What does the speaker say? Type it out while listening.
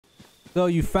So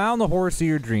you found the horse of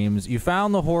your dreams. You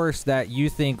found the horse that you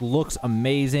think looks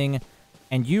amazing,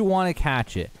 and you want to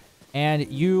catch it.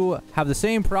 And you have the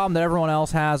same problem that everyone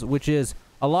else has, which is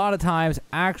a lot of times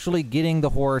actually getting the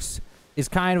horse is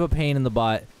kind of a pain in the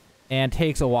butt and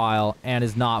takes a while and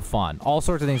is not fun. All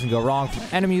sorts of things can go wrong, from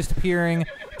enemies appearing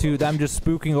to them just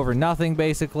spooking over nothing,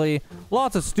 basically.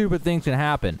 Lots of stupid things can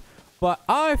happen. But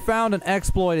I found an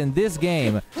exploit in this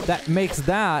game that makes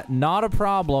that not a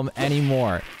problem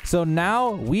anymore. So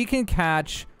now we can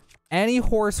catch any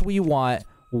horse we want,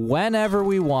 whenever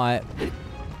we want,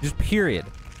 just period.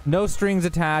 No strings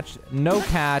attached, no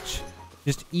catch.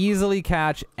 Just easily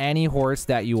catch any horse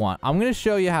that you want. I'm going to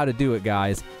show you how to do it,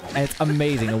 guys, and it's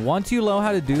amazing. And once you know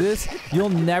how to do this, you'll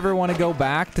never want to go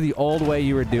back to the old way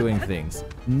you were doing things.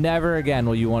 Never again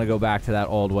will you want to go back to that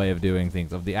old way of doing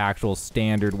things, of the actual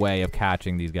standard way of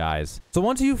catching these guys. So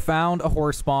once you found a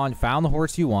horse spawn, found the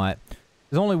horse you want,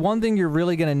 there's only one thing you're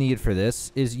really going to need for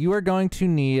this, is you are going to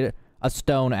need a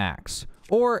stone axe,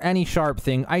 or any sharp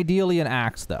thing, ideally an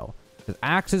axe though, because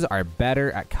axes are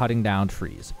better at cutting down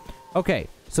trees. Okay,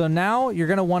 so now you're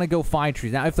going to want to go find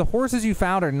trees. Now, if the horses you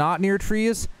found are not near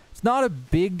trees, it's not a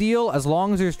big deal as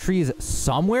long as there's trees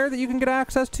somewhere that you can get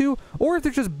access to, or if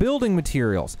they're just building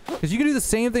materials. Because you can do the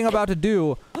same thing I'm about to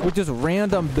do with just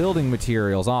random building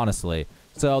materials, honestly.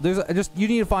 So you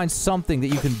need to find something that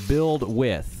you can build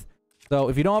with. So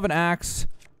if you don't have an axe,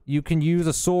 you can use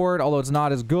a sword, although it's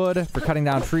not as good for cutting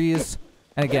down trees.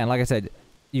 And again, like I said,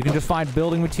 you can just find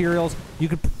building materials. You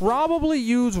could probably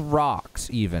use rocks,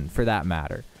 even, for that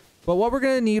matter. But what we're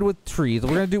going to need with trees, we're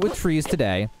going to do with trees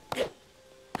today.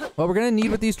 What we're going to need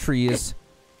with these trees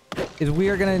is we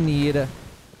are going to need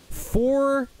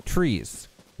 4 trees.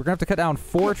 We're going to have to cut down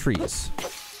 4 trees.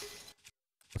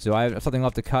 Let's see, do I have something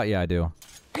left to cut? Yeah, I do.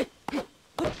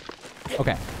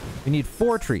 Okay, we need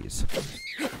 4 trees.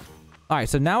 Alright,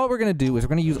 so now what we're going to do is we're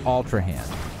going to use Ultra Hand.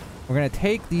 We're going to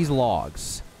take these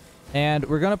logs, and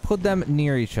we're going to put them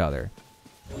near each other.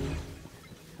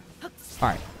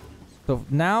 Alright. So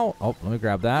now... Oh, let me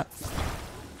grab that.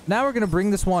 Now we're going to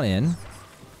bring this one in.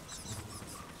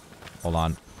 Hold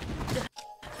on.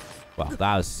 Well,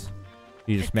 that was...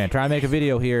 Jesus, man. Trying to make a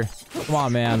video here. Come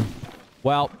on, man.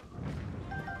 Well...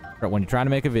 When you're trying to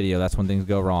make a video, that's when things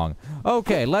go wrong.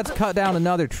 Okay, let's cut down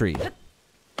another tree.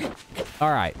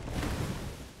 Alright.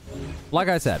 Like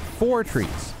I said, 4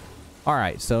 trees.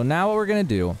 Alright, so now what we're going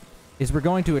to do is we're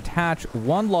going to attach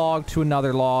one log to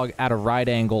another log at a right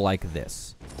angle like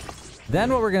this.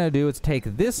 Then what we're going to do is take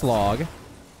this log,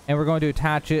 and we're going to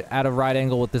attach it at a right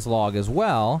angle with this log as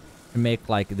well, and make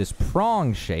like this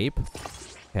prong shape.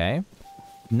 Okay.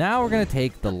 Now we're going to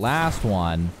take the last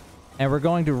one, and we're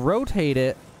going to rotate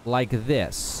it like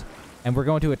this, and we're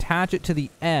going to attach it to the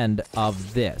end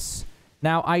of this.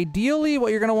 Now, ideally,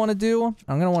 what you're going to want to do,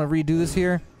 I'm going to want to redo this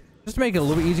here, just to make it a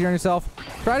little bit easier on yourself.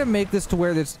 Try to make this to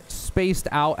where it's spaced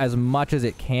out as much as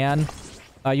it can.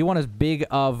 You want as big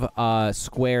of a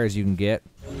square as you can get.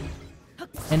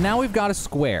 And now we've got a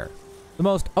square. The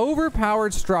most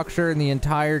overpowered structure in the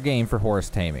entire game for horse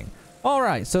taming.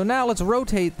 Alright, so now let's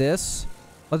rotate this.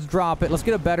 Let's drop it. Let's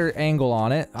get a better angle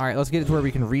on it. Alright, let's get it to where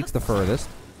we can reach the furthest.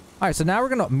 Alright, so now we're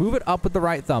going to move it up with the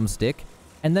right thumbstick.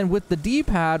 And then with the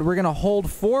D-pad, we're going to hold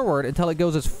forward until it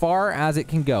goes as far as it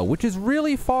can go, which is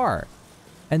really far.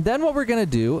 And then what we're going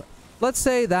to do, let's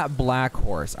say that black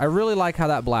horse. I really like how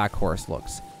that black horse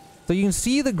looks. So you can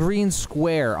see the green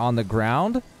square on the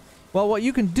ground. Well, what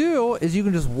you can do is you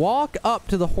can just walk up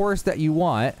to the horse that you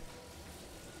want.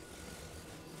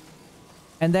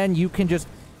 And then you can just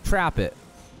trap it.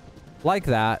 Like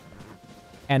that.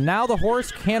 And now the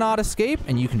horse cannot escape,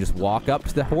 and you can just walk up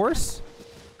to the horse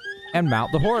and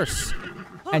mount the horse.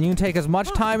 And you can take as much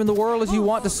time in the world as you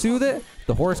want to soothe it.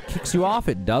 The horse kicks you off.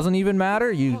 It doesn't even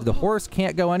matter. The horse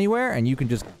can't go anywhere, and you can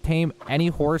just tame any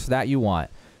horse that you want.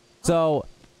 So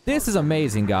this is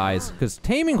amazing, guys, because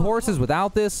taming horses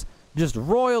without this just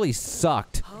royally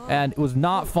sucked, and it was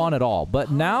not fun at all.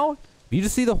 But now, if you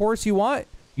just see the horse you want,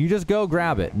 you just go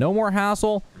grab it. No more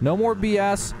hassle, no more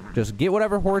BS. Just get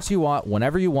whatever horse you want,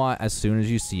 whenever you want, as soon as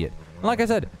you see it. And like I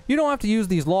said, you don't have to use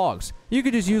these logs. You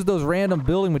could just use those random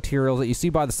building materials that you see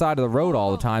by the side of the road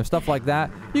all the time, stuff like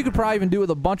that. You could probably even do it with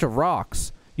a bunch of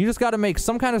rocks. You just got to make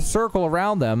some kind of circle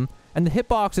around them, and the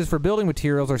hitboxes for building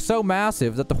materials are so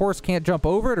massive that the horse can't jump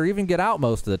over it or even get out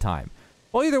most of the time.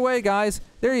 Well, either way, guys,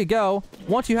 there you go.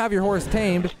 Once you have your horse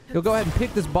tamed, you'll go ahead and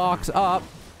pick this box up,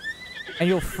 and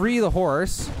you'll free the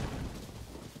horse,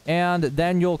 and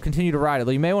then you'll continue to ride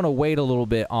it. You may want to wait a little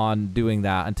bit on doing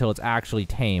that until it's actually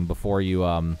tame before you,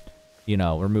 you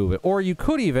know, remove it. Or you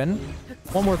could even,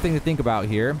 one more thing to think about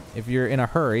here, if you're in a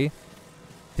hurry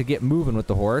to get moving with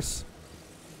the horse,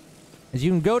 is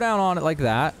you can go down on it like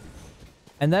that.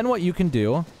 And then what you can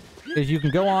do is you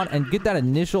can go on and get that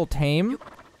initial tame.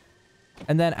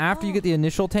 And then after you get the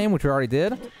initial tame, which we already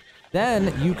did,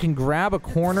 then you can grab a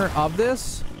corner of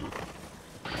this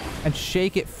and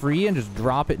shake it free and just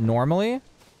drop it normally.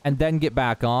 And then get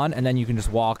back on. And then you can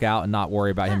just walk out and not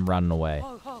worry about him running away.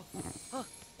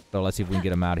 So let's see if we can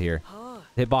get him out of here.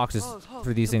 Hitboxes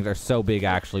for these things are so big,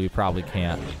 actually, we probably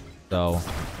can't. So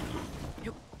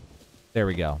there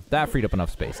we go. That freed up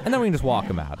enough space. And then we can just walk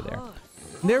him out of there.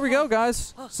 There we go,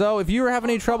 guys. So if you were having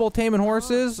any trouble taming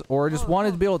horses or just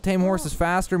wanted to be able to tame horses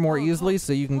faster, more easily,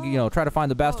 so you can, you know, try to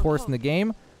find the best horse in the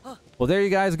game, well, there you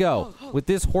guys go. With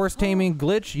this horse taming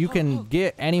glitch, you can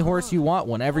get any horse you want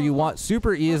whenever you want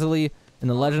super easily in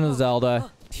The Legend of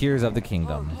Zelda Tears of the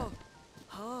Kingdom.